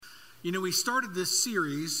You know, we started this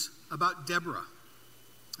series about Deborah.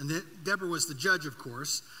 And Deborah was the judge, of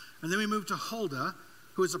course. And then we moved to Huldah,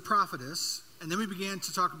 who is a prophetess. And then we began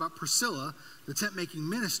to talk about Priscilla, the tent-making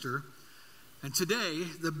minister. And today,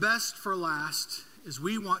 the best for last is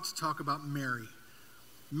we want to talk about Mary.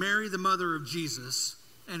 Mary, the mother of Jesus,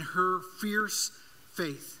 and her fierce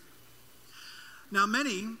faith. Now,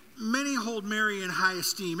 many hold Mary in high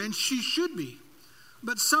esteem, and she should be.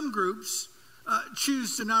 But some groups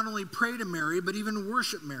choose to not only pray to Mary, but even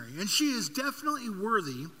worship Mary. And she is definitely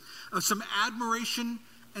worthy of some admiration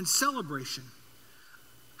and celebration.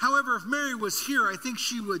 However, if Mary was here, I think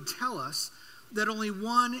she would tell us that only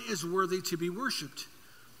one is worthy to be worshiped.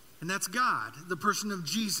 And that's God, the person of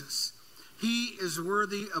Jesus. He is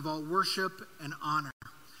worthy of all worship and honor.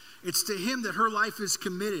 It's to him that her life is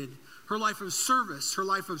committed, her life of service, her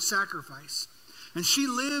life of sacrifice. And she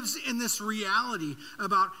lives in this reality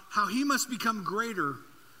about how he must become greater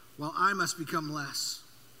while I must become less.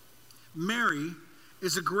 Mary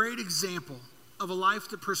is a great example of a life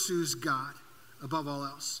that pursues God above all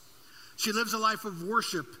else. She lives a life of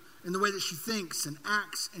worship in the way that she thinks and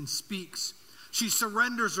acts and speaks. She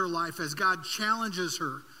surrenders her life as God challenges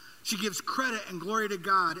her. She gives credit and glory to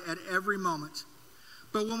God at every moment.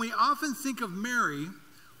 But when we often think of Mary,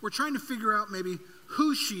 we're trying to figure out maybe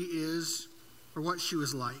who she is or what she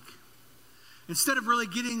was like. Instead of really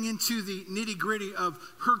getting into the nitty-gritty of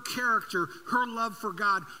her character, her love for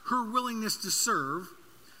God, her willingness to serve,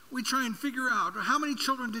 we try and figure out how many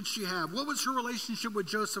children did she have? What was her relationship with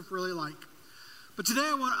Joseph really like? But today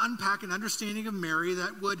I want to unpack an understanding of Mary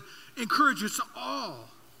that would encourage us all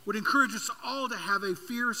to have a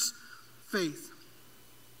fierce faith.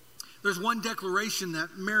 There's one declaration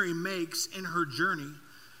that Mary makes in her journey.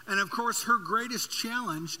 And of course, her greatest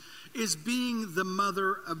challenge is being the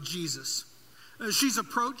mother of Jesus. She's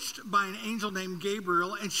approached by an angel named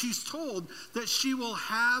Gabriel, and she's told that she will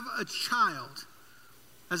have a child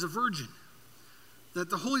as a virgin, that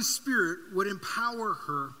the Holy Spirit would empower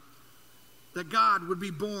her, that God would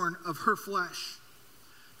be born of her flesh.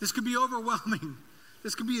 This could be overwhelming.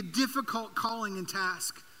 This could be a difficult calling and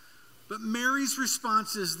task. But Mary's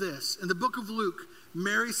response is this. In the book of Luke,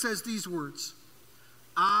 Mary says these words,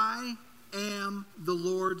 "I am the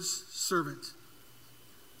Lord's servant."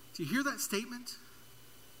 Do you hear that statement?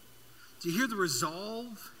 Do you hear the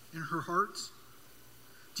resolve in her heart?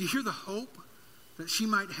 Do you hear the hope that she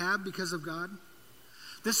might have because of God?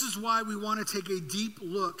 This is why we want to take a deep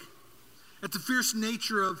look at the fierce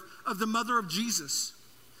nature of the mother of Jesus,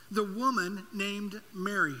 the woman named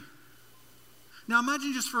Mary. Now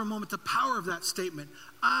imagine just for a moment the power of that statement.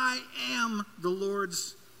 I am the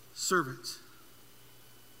Lord's servant.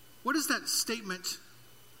 What does that statement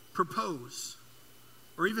propose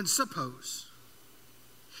or even suppose?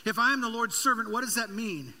 If I am the Lord's servant, what does that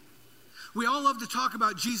mean? We all love to talk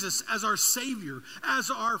about Jesus as our Savior,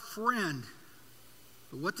 as our friend.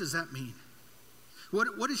 But what does that mean?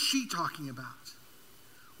 What is she talking about?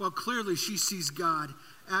 Well, clearly she sees God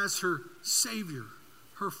as her Savior,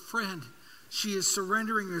 her friend. She is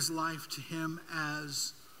surrendering her life to him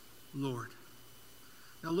as Lord.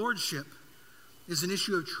 Now, lordship is an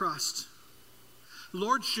issue of trust.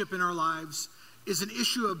 Lordship in our lives is an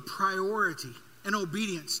issue of priority and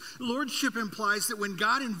obedience. Lordship implies that when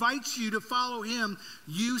God invites you to follow him,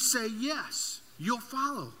 you say yes, you'll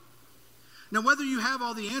follow. Now, whether you have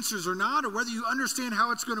all the answers or not, or whether you understand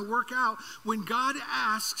how it's going to work out, when God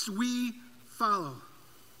asks, we follow,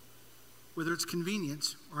 whether it's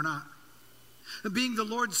convenient or not. Being the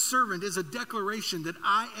Lord's servant is a declaration that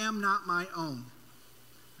I am not my own.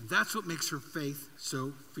 And that's what makes her faith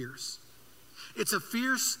so fierce. It's a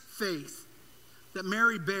fierce faith that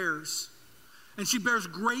Mary bears. And she bears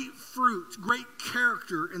great fruit, great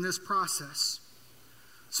character in this process.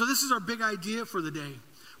 So this is our big idea for the day.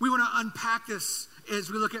 We want to unpack this as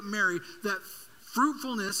we look at Mary, that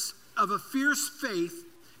fruitfulness of a fierce faith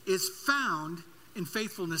is found in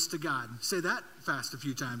faithfulness to God. Say that fast a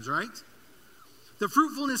few times, right? The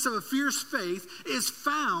fruitfulness of a fierce faith is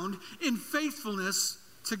found in faithfulness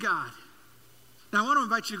to God. Now, I want to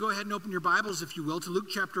invite you to go ahead and open your Bibles, if you will, to Luke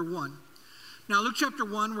chapter 1. Now, Luke chapter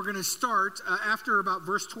 1, we're going to start after about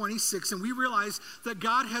verse 26, and we realize that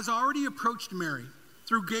God has already approached Mary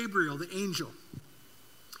through Gabriel, the angel.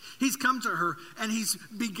 He's come to her, and he's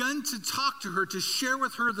begun to talk to her, to share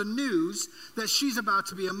with her the news that she's about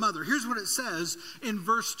to be a mother. Here's what it says in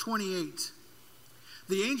verse 28.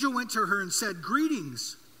 The angel went to her and said,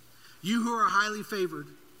 "Greetings, you who are highly favored.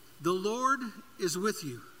 The Lord is with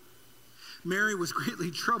you." Mary was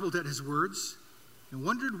greatly troubled at his words and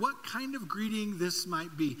wondered what kind of greeting this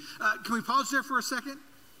might be. Can we pause there for a second?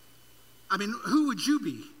 I mean, who would you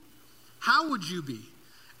be How would you be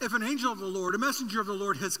if an angel of the Lord, a messenger of the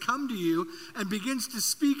Lord, has come to you and begins to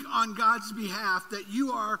speak on God's behalf that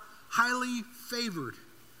you are highly favored?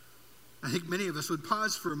 I think many of us would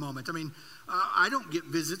pause for a moment. I mean, I don't get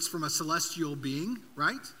visits from a celestial being,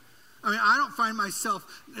 right? I mean, I don't find myself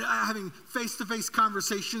having face-to-face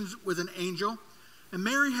conversations with an angel. And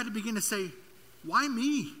Mary had to begin to say, why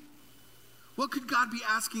me? What could God be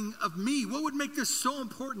asking of me? What would make this so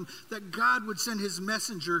important that God would send his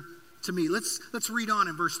messenger to me? Let's read on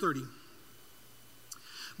in verse 30.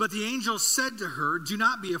 But the angel said to her, do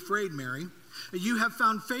not be afraid, Mary. You have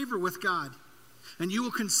found favor with God. And you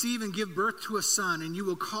will conceive and give birth to a son, and you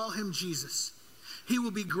will call him Jesus. He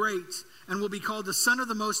will be great and will be called the Son of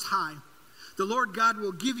the Most High. The Lord God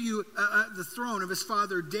will give you the throne of his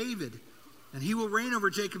father David, and he will reign over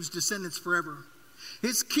Jacob's descendants forever.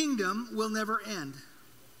 His kingdom will never end.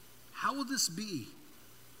 How will this be?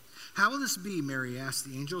 How will this be, Mary asked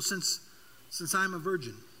the angel, since I am a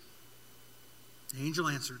virgin? The angel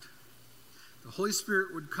answered, the Holy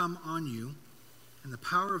Spirit would come on you, and the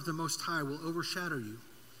power of the Most High will overshadow you.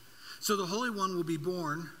 So the Holy One will be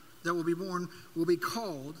born will be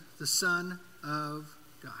called the Son of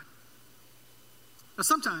God. Now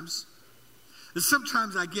sometimes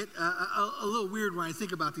I get a little weird when I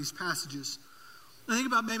think about these passages. I think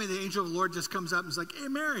about maybe the angel of the Lord just comes up and is like, hey,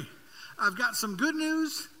 Mary, I've got some good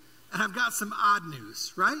news and I've got some odd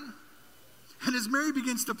news, right? And as Mary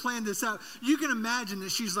begins to plan this out, you can imagine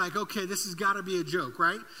that she's like, okay, this has got to be a joke,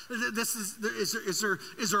 right? Is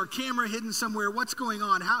there a camera hidden somewhere? What's going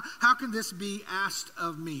on? How can this be asked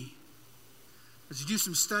of me? As you do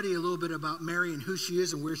some study a little bit about Mary and who she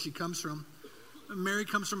is and where she comes from, Mary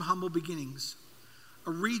comes from humble beginnings,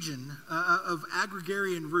 a region of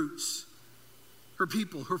agrarian roots. Her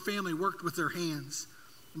people, her family worked with their hands,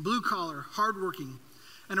 blue collar, hardworking,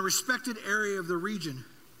 and a respected area of the region.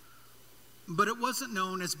 But it wasn't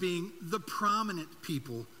known as being the prominent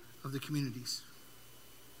people of the communities.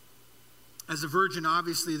 As a virgin,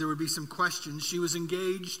 obviously, there would be some questions. She was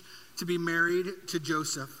engaged to be married to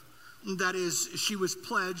Joseph. That is, she was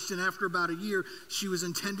pledged, and after about a year, she was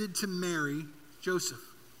intended to marry Joseph.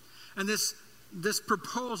 And this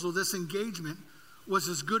proposal, this engagement, was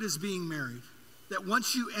as good as being married. That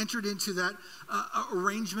once you entered into that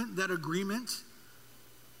arrangement, that agreement,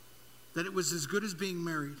 that it was as good as being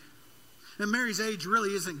married. And Mary's age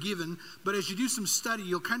really isn't given, but as you do some study,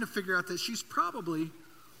 you'll kind of figure out that she's probably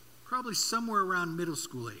somewhere around middle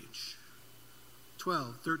school age.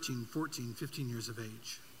 12, 13, 14, 15 years of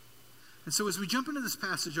age. And so as we jump into this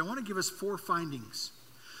passage, I want to give us four findings.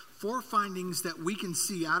 Four findings that we can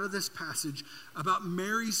see out of this passage about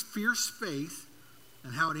Mary's fierce faith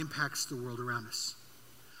and how it impacts the world around us.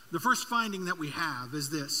 The first finding that we have is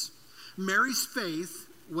this. Mary's faith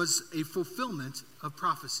was a fulfillment of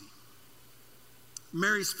prophecy.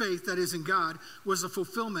 Mary's faith, that is in God, was a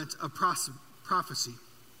fulfillment of prophecy.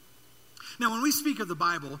 Now, when we speak of the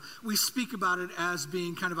Bible, we speak about it as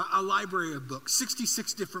being kind of a library of books,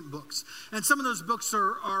 66 different books. And some of those books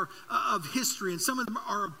are of history, and some of them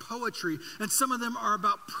are of poetry, and some of them are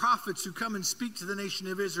about prophets who come and speak to the nation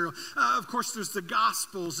of Israel. Of course, there's the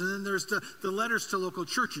Gospels, and then there's the letters to local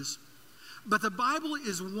churches. But the Bible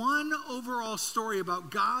is one overall story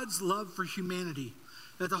about God's love for humanity,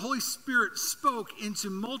 that the Holy Spirit spoke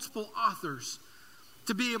into multiple authors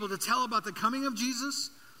to be able to tell about the coming of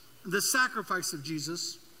Jesus, the sacrifice of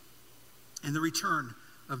Jesus, and the return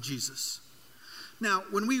of Jesus. Now,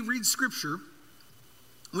 when we read Scripture,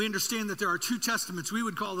 we understand that there are two testaments. We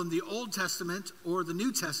would call them the Old Testament or the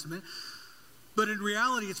New Testament. But in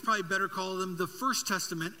reality, it's probably better to call them the First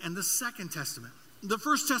Testament and the Second Testament. The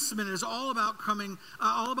First Testament is all about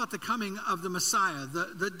the coming of the Messiah,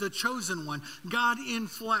 the chosen one, God in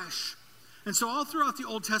flesh. And so all throughout the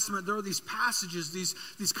Old Testament, there are these passages,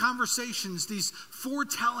 these conversations, these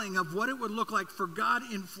foretelling of what it would look like for God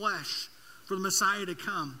in flesh, for the Messiah to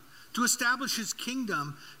come, to establish his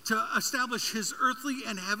kingdom, to establish his earthly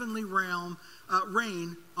and heavenly reign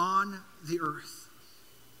on the earth.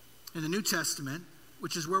 In the New Testament,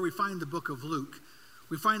 which is where we find the book of Luke,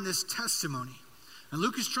 we find this testimony. And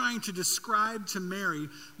Luke is trying to describe to Mary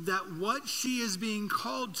that what she is being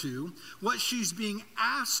called to, what she's being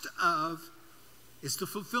asked of, is the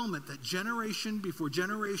fulfillment that generation before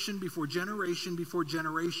generation before generation before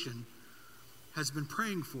generation has been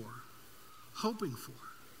praying for, hoping for.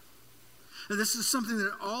 And this is something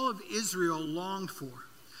that all of Israel longed for.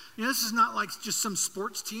 You know, this is not like just some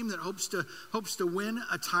sports team that hopes to win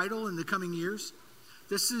a title in the coming years.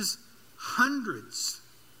 This is hundreds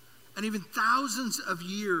and even thousands of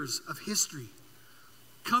years of history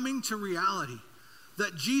coming to reality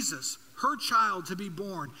that Jesus, her child to be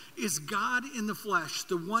born is God in the flesh,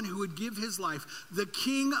 the one who would give his life, the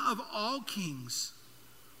King of all kings,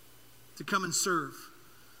 to come and serve,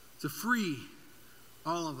 to free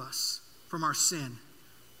all of us from our sin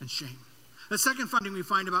and shame. The second finding we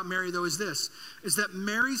find about Mary, though, is that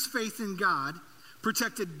Mary's faith in God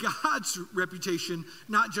protected God's reputation,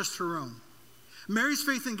 not just her own. Mary's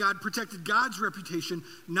faith in God protected God's reputation,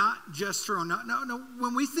 not just her own. Now,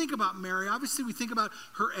 when we think about Mary, obviously we think about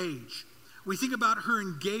her age. We think about her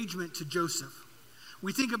engagement to Joseph.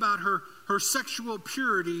 We think about her sexual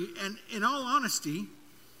purity, and in all honesty,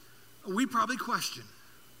 we probably question.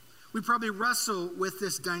 We probably wrestle with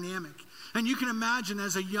this dynamic. And you can imagine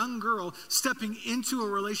as a young girl stepping into a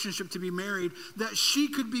relationship to be married, that she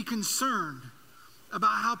could be concerned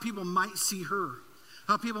about how people might see her,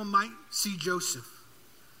 how people might see Joseph.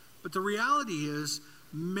 But the reality is,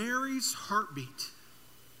 Mary's heartbeat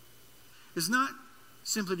is not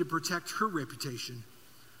simply to protect her reputation,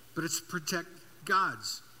 but it's to protect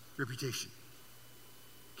God's reputation.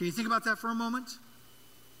 Can you think about that for a moment?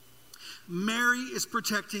 Mary is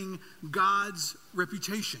protecting God's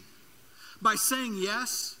reputation. By saying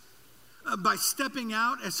yes, by stepping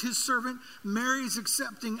out as his servant, Mary is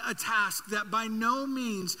accepting a task that by no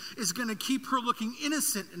means is going to keep her looking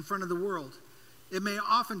innocent in front of the world. It may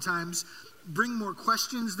oftentimes bring more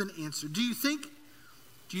questions than answers. Do you think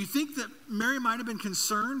that Mary might have been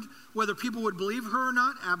concerned whether people would believe her or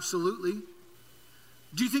not? Absolutely.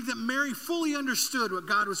 Do you think that Mary fully understood what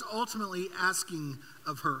God was ultimately asking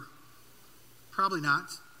of her? Probably not.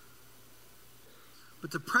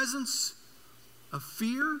 But the presence of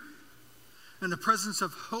fear and the presence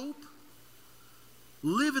of hope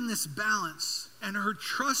live in this balance, and her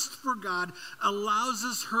trust for God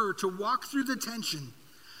allows her to walk through the tension,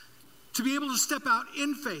 to be able to step out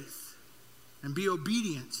in faith and be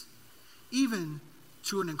obedient, even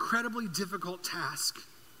to an incredibly difficult task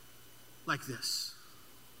like this.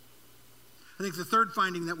 I think the third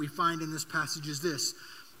finding that we find in this passage is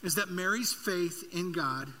that Mary's faith in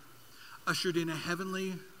God ushered in a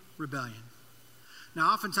heavenly rebellion.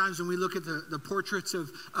 Now, oftentimes when we look at the portraits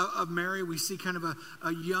of Mary, we see kind of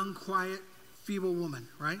a young, quiet, feeble woman,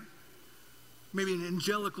 right? Maybe an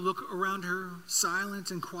angelic look around her,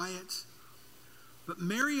 silent and quiet. But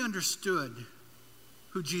Mary understood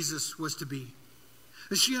who Jesus was to be.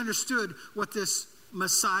 And she understood what this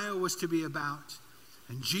Messiah was to be about.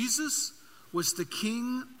 And Jesus was the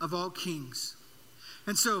King of all kings.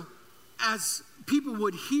 And so, as people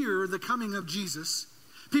would hear the coming of Jesus,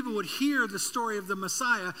 people would hear the story of the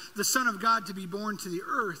Messiah, the Son of God to be born to the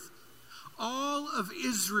earth, all of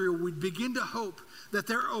Israel would begin to hope that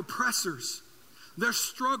their oppressors, their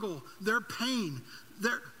struggle, their pain,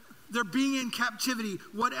 their being in captivity,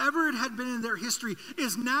 whatever it had been in their history,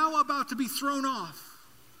 is now about to be thrown off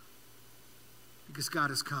because God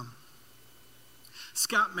has come.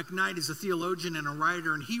 Scott McKnight is a theologian and a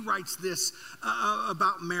writer, and he writes this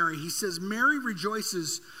about Mary. He says, Mary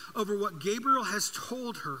rejoices over what Gabriel has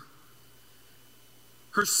told her.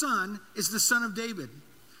 Her son is the son of David,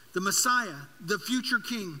 the Messiah, the future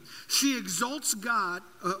king. She exalts God.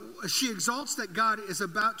 She exalts that God is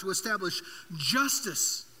about to establish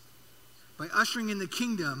justice by ushering in the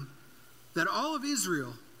kingdom that all of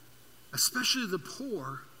Israel, especially the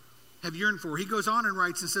poor, have yearned for. He goes on and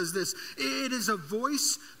writes and says this: it is a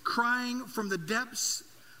voice crying from the depths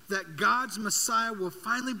that God's Messiah will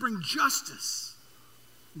finally bring justice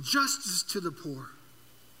to the poor.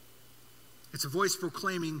 It's a voice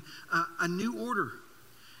proclaiming a new order,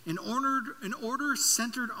 an order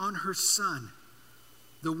centered on her son,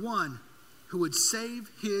 the one who would save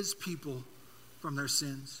his people from their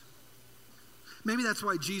sins. Maybe that's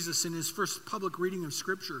why Jesus, in his first public reading of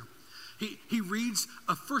Scripture, he reads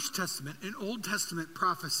a First Testament, an Old Testament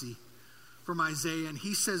prophecy from Isaiah, and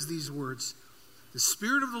he says these words: the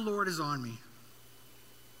Spirit of the Lord is on me,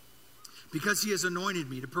 because he has anointed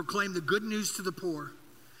me to proclaim the good news to the poor.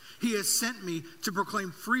 He has sent me to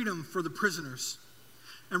proclaim freedom for the prisoners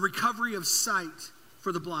and recovery of sight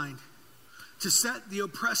for the blind, to set the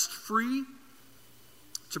oppressed free,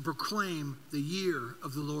 to proclaim the year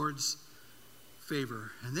of the Lord's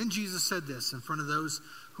favor. And then Jesus said this in front of those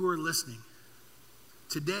who are listening: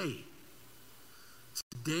 Today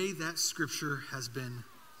that scripture has been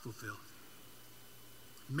fulfilled.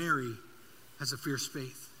 Mary has a fierce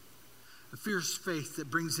faith that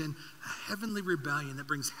brings in a heavenly rebellion, that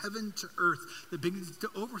brings heaven to earth, that begins to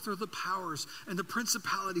overthrow the powers and the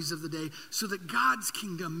principalities of the day, so that God's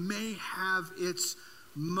kingdom may have its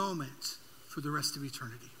moment for the rest of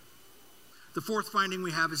eternity. The fourth finding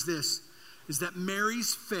we have is that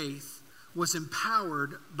Mary's faith was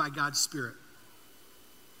empowered by God's Spirit.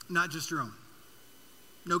 not just your own.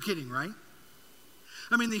 No kidding, right?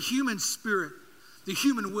 I mean, the human spirit, the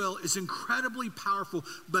human will is incredibly powerful,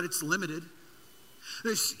 but it's limited.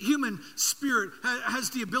 This human spirit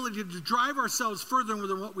has the ability to drive ourselves further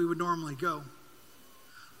than what we would normally go.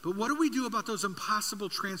 But what do we do about those impossible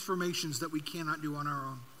transformations that we cannot do on our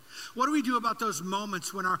own? What do we do about those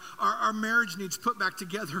moments when our marriage needs put back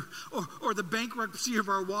together, or the bankruptcy of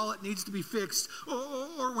our wallet needs to be fixed,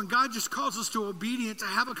 or when God just calls us to obedience, to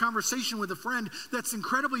have a conversation with a friend that's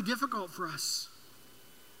incredibly difficult for us?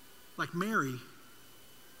 Like Mary,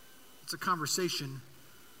 it's a conversation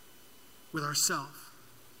with ourselves.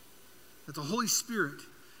 That the Holy Spirit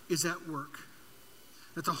is at work.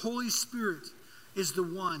 That the Holy Spirit is the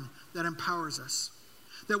one that empowers us.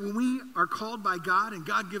 That when we are called by God and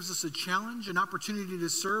God gives us a challenge, an opportunity to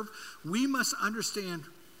serve, we must understand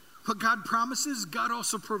what God promises, God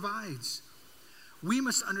also provides. We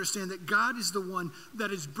must understand that God is the one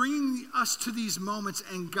that is bringing us to these moments,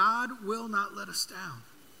 and God will not let us down.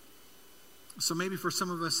 So maybe for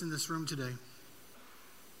some of us in this room today,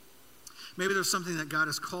 maybe there's something that God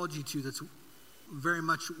has called you to that's very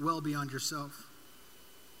much well beyond yourself.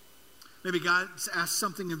 Maybe God's asked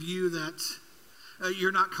something of you that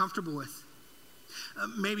you're not comfortable with.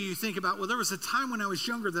 Maybe you think about, well, there was a time when I was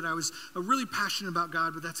younger that I was really passionate about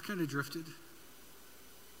God, but that's kind of drifted.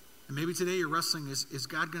 And maybe today you're wrestling, is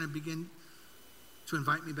God going to begin to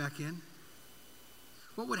invite me back in?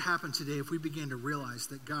 What would happen today if we began to realize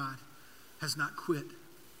that God has not quit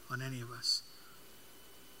on any of us?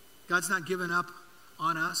 God's not given up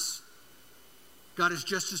on us. God is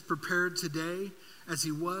just as prepared today as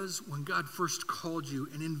he was when God first called you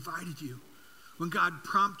and invited you, when God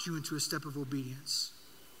prompted you into a step of obedience.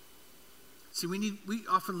 See, we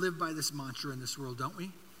often live by this mantra in this world, don't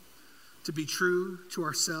we? To be true to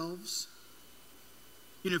ourselves.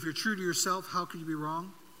 You know, if you're true to yourself, how could you be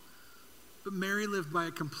wrong? But Mary lived by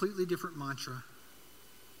a completely different mantra.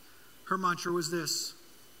 Her mantra was this: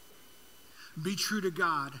 be true to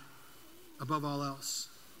God above all else.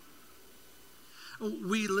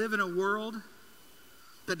 We live in a world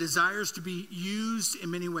that desires to be used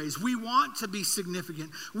in many ways. We want to be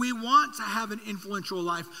significant. We want to have an influential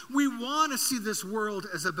life. We want to see this world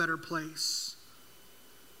as a better place.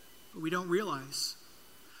 But we don't realize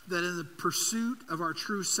that in the pursuit of our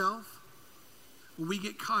true self, we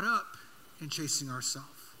get caught up in chasing ourselves.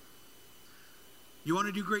 You want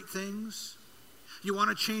to do great things? You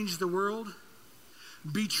want to change the world?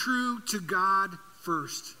 Be true to God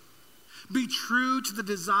first. Be true to the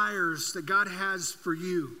desires that God has for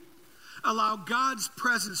you. Allow God's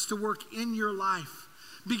presence to work in your life.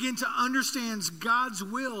 Begin to understand God's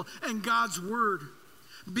will and God's word.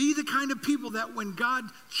 Be the kind of people that when God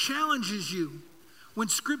challenges you, when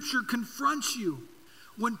Scripture confronts you,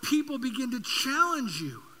 when people begin to challenge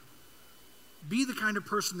you, be the kind of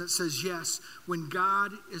person that says yes when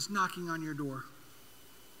God is knocking on your door.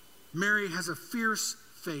 Mary has a fierce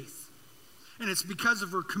faith. And it's because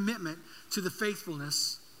of her commitment to the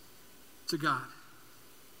faithfulness to God.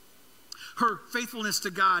 Her faithfulness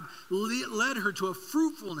to God led her to a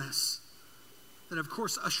fruitfulness that, of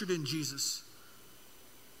course, ushered in Jesus,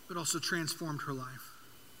 but also transformed her life.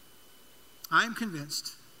 I am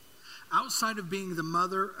convinced, outside of being the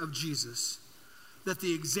mother of Jesus, that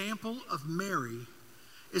the example of Mary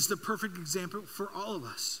is the perfect example for all of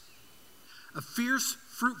us. A fierce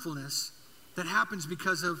fruitfulness that happens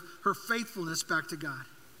because of her faithfulness back to God.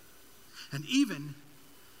 And even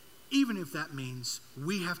if that means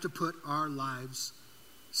we have to put our lives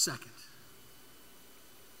second.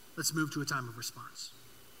 Let's move to a time of response.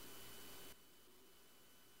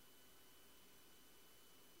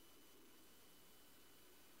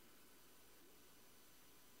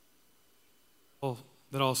 Well,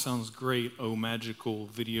 that all sounds great, oh magical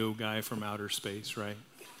video guy from outer space, right?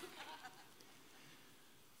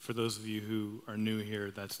 For those of you who are new here,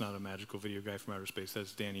 that's not a magical video guy from outer space.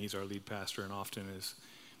 That's Danny. He's our lead pastor and often is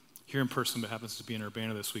here in person, but happens to be in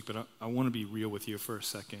Urbana this week. But I want to be real with you for a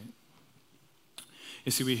second.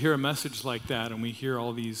 You see, we hear a message like that and we hear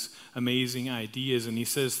all these amazing ideas, and he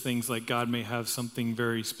says things like God may have something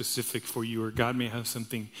very specific for you, or God may have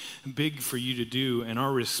something big for you to do. And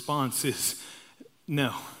our response is,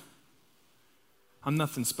 no. I'm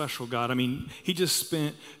nothing special, God. I mean, he just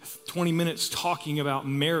spent 20 minutes talking about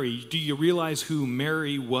Mary. Do you realize who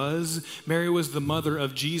Mary was? Mary was the mother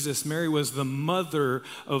of Jesus. Mary was the mother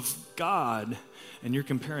of God. And you're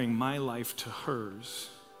comparing my life to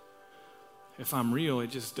hers. If I'm real,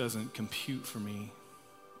 it just doesn't compute for me.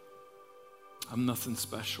 I'm nothing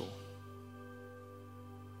special.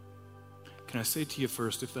 Can I say to you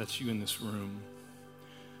first, if that's you in this room,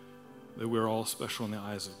 that we're all special in the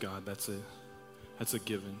eyes of God. That's a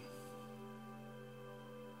given.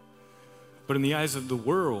 But in the eyes of the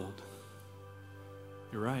world,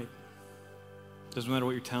 you're right. Doesn't matter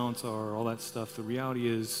what your talents are, all that stuff. The reality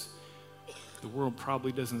is the world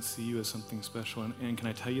probably doesn't see you as something special. And can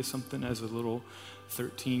I tell you something? As a little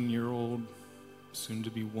 13-year-old,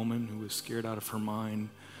 soon-to-be woman who was scared out of her mind,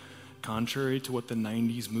 contrary to what the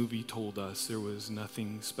 90s movie told us, there was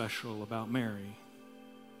nothing special about Mary.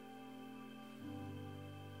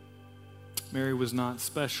 Mary was not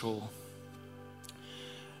special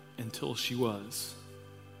until she was.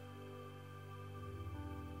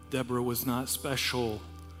 Deborah was not special,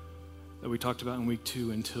 that we talked about in week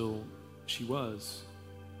 2, until she was.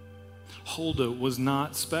 Huldah was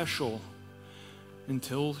not special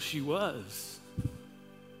until she was.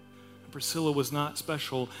 Priscilla was not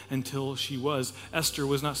special until she was. Esther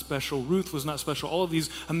was not special. Ruth was not special. All of these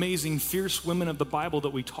amazing, fierce women of the Bible that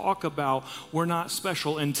we talk about were not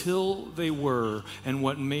special until they were. And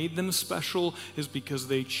what made them special is because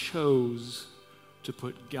they chose to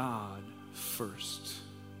put God first.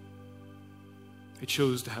 They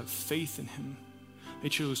chose to have faith in him. They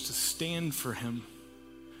chose to stand for him.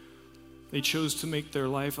 They chose to make their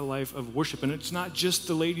life a life of worship. And it's not just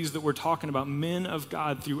the ladies that we're talking about, men of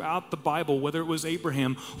God throughout the Bible, whether it was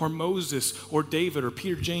Abraham or Moses or David or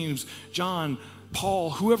Peter, James, John,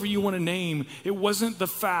 Paul, whoever you want to name. It wasn't the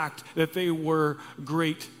fact that they were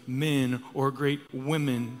great men or great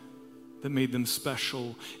women that made them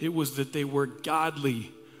special. It was that they were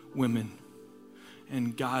godly women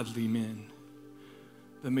and godly men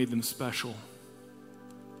that made them special.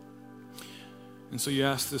 And so you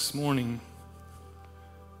asked this morning,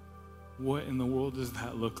 what in the world does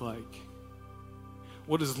that look like?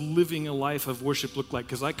 What does living a life of worship look like?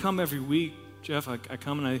 Because I come every week, Jeff, I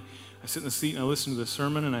come and I sit in the seat and I listen to the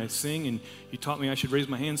sermon and I sing, and you taught me I should raise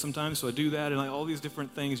my hand sometimes, so I do that, and all these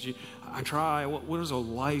different things. I try. What does a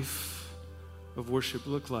life of worship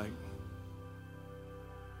look like?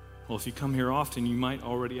 Well, if you come here often, you might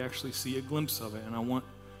already actually see a glimpse of it, and I want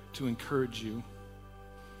to encourage you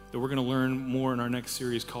that we're going to learn more in our next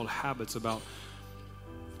series called Habits, about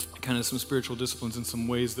kind of some spiritual disciplines and some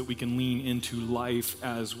ways that we can lean into life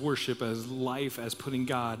as worship, as life as putting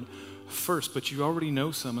God first. But you already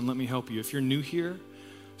know some, and let me help you. If you're new here,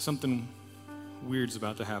 something weird's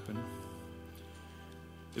about to happen.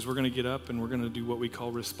 Is we're going to get up and we're going to do what we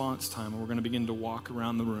call response time, and we're going to begin to walk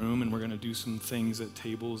around the room, and we're going to do some things at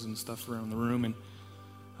tables and stuff around the room, and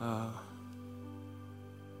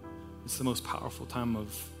it's the most powerful time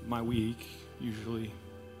of my week, usually.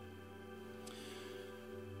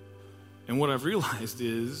 And what I've realized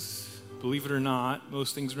is, believe it or not,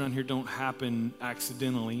 most things around here don't happen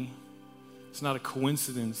accidentally. It's not a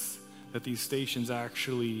coincidence that these stations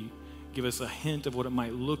actually give us a hint of what it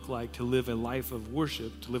might look like to live a life of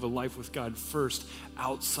worship, to live a life with God first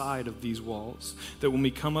outside of these walls. That when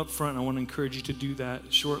we come up front, I want to encourage you to do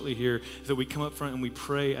that shortly here, that we come up front and we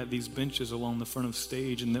pray at these benches along the front of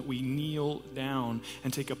stage, and that we kneel down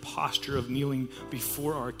and take a posture of kneeling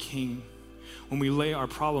before our King. When we lay our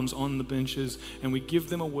problems on the benches and we give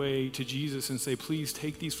them away to Jesus and say, please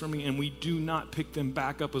take these from me, and we do not pick them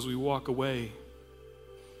back up as we walk away.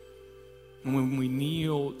 And when we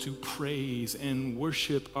kneel to praise and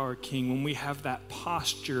worship our King, when we have that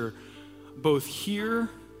posture, both here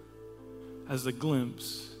as a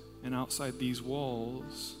glimpse and outside these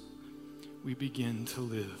walls, we begin to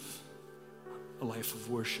live a life of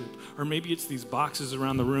worship. Or maybe it's these boxes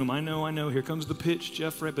around the room. I know, here comes the pitch,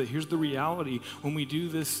 Jeff, right? But here's the reality. When we do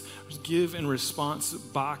this give and response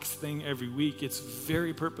box thing every week, it's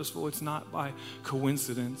very purposeful. It's not by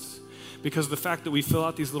coincidence. Because the fact that we fill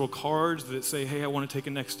out these little cards that say, hey, I want to take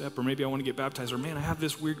a next step, or maybe I want to get baptized, or man, I have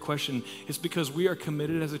this weird question, it's because we are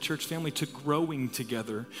committed as a church family to growing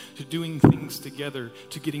together, to doing things together,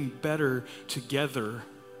 to getting better together.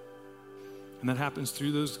 And that happens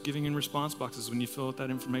through those giving and response boxes when you fill out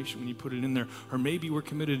that information, when you put it in there. Or maybe we're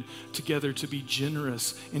committed together to be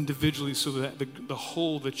generous individually so that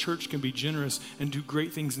the church can be generous and do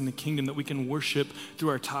great things in the kingdom, that we can worship through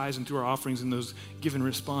our tithes and through our offerings in those give and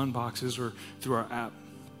respond boxes or through our app.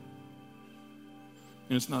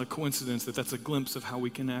 And it's not a coincidence that that's a glimpse of how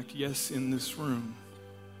we can act, yes, in this room,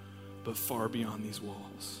 but far beyond these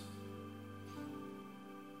walls.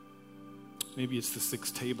 Maybe it's the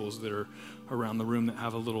 6 tables that are around the room that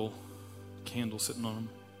have a little candle sitting on them.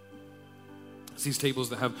 It's these tables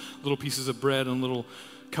that have little pieces of bread and little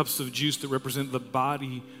cups of juice that represent the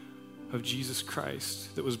body of Jesus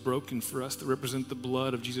Christ that was broken for us, that represent the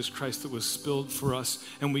blood of Jesus Christ that was spilled for us.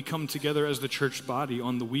 And we come together as the church body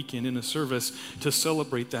on the weekend in a service to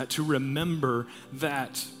celebrate that, to remember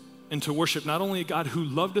that and to worship not only a God who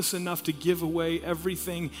loved us enough to give away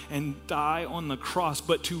everything and die on the cross,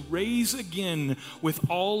 but to raise again with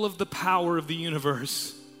all of the power of the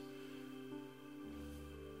universe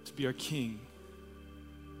to be our King.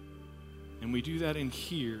 And we do that in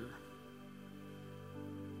here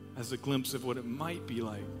as a glimpse of what it might be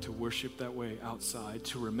like to worship that way outside,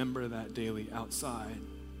 to remember that daily outside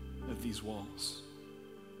of these walls.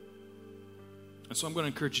 And so I'm going to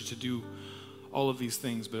encourage you to do all of these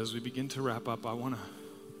things, but as we begin to wrap up, I want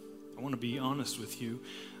to be honest with you.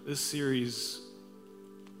 This series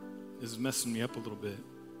is messing me up a little bit.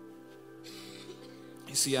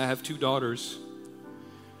 You see, I have two daughters.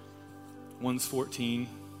 One's 14.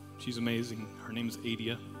 She's amazing. Her name's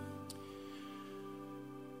Adia.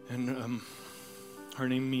 And her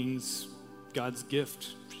name means God's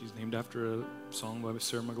gift. She's named after a song by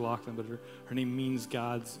Sarah McLachlan, but her name means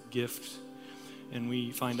God's gift. And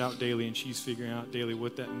we find out daily, and she's figuring out daily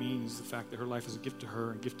what that means, the fact that her life is a gift to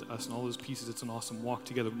her and a gift to us and all those pieces. It's an awesome walk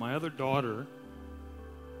together. But my other daughter,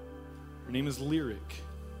 her name is Lyric.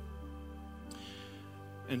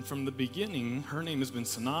 And from the beginning, her name has been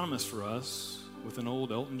synonymous for us with an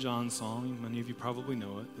old Elton John song, many of you probably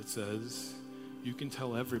know it, that says, "You can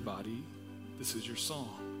tell everybody this is your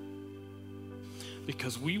song."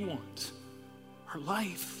 Because we want her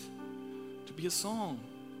life to be a song,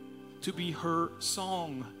 to be her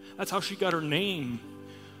song. That's how she got her name.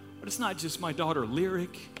 But it's not just my daughter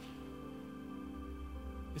Lyric.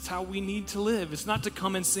 It's how we need to live. It's not to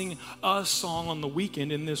come and sing a song on the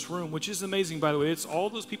weekend in this room, which is amazing, by the way. It's all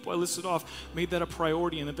those people I listed off made that a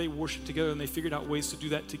priority, and that they worshiped together, and they figured out ways to do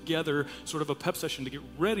that together, sort of a pep session to get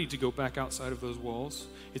ready to go back outside of those walls.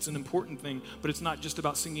 It's an important thing, but it's not just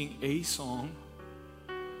about singing a song.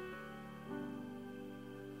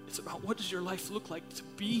 It's about, what does your life look like to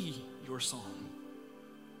be your song?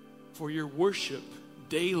 For your worship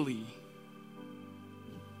daily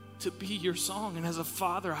to be your song. And as a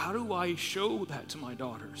father, how do I show that to my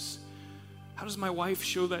daughters? How does my wife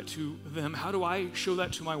show that to them? How do I show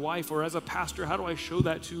that to my wife? Or as a pastor, how do I show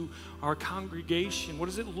that to our congregation? What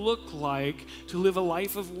does it look like to live a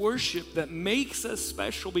life of worship that makes us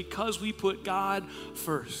special because we put God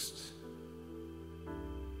first?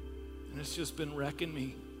 And it's just been wrecking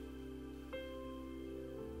me.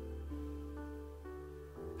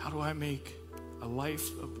 How do I make a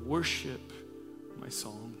life of worship my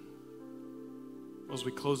song? Well, as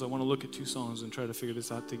we close, I want to look at two songs and try to figure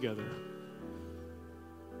this out together.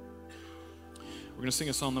 We're going to sing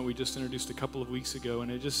a song that we just introduced a couple of weeks ago, and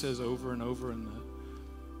it just says over and over in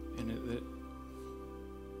it that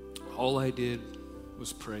all I did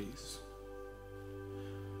was praise.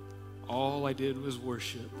 All I did was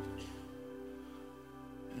worship.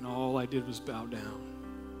 And all I did was bow down.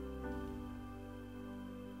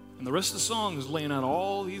 And the rest of the song is laying out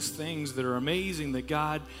all these things that are amazing that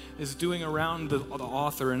God is doing around the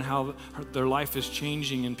author, and how their life is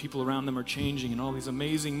changing and people around them are changing, and all these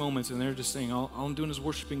amazing moments. And they're just saying, all I'm doing is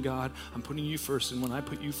worshiping God. I'm putting you first. And when I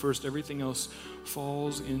put you first, everything else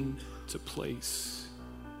falls into place.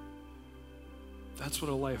 That's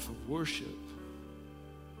what a life of worship,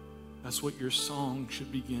 that's what your song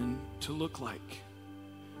should begin to look like.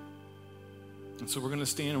 And so we're going to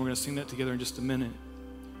stand and we're going to sing that together in just a minute.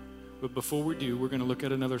 But before we do, we're going to look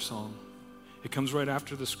at another song. It comes right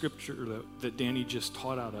after the scripture that Danny just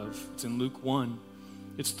taught out of. It's in Luke 1.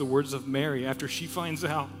 It's the words of Mary after she finds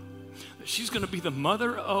out that she's going to be the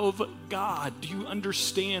mother of God. Do you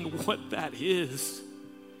understand what that is?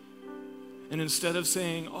 And instead of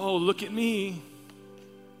saying, "Oh, look at me,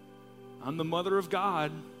 I'm the mother of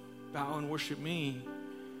God, bow and worship me,"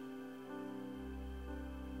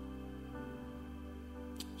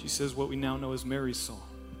 she says what we now know as Mary's song.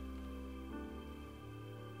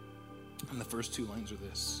 And the first two lines are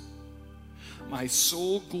this: "My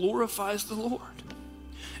soul glorifies the Lord,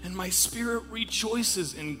 and my spirit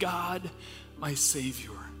rejoices in God, my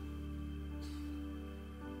Savior."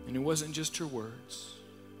 And it wasn't just her words.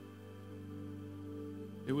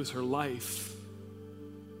 It was her life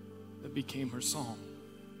that became her song.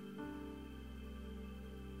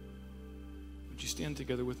 Would you stand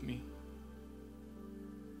together with me?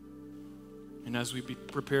 And as we be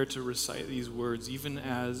prepared to recite these words, even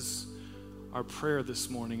as our prayer this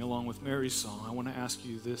morning, along with Mary's song, I want to ask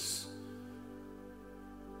you this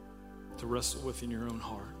to wrestle with in your own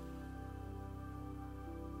heart.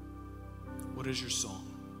 What is your song?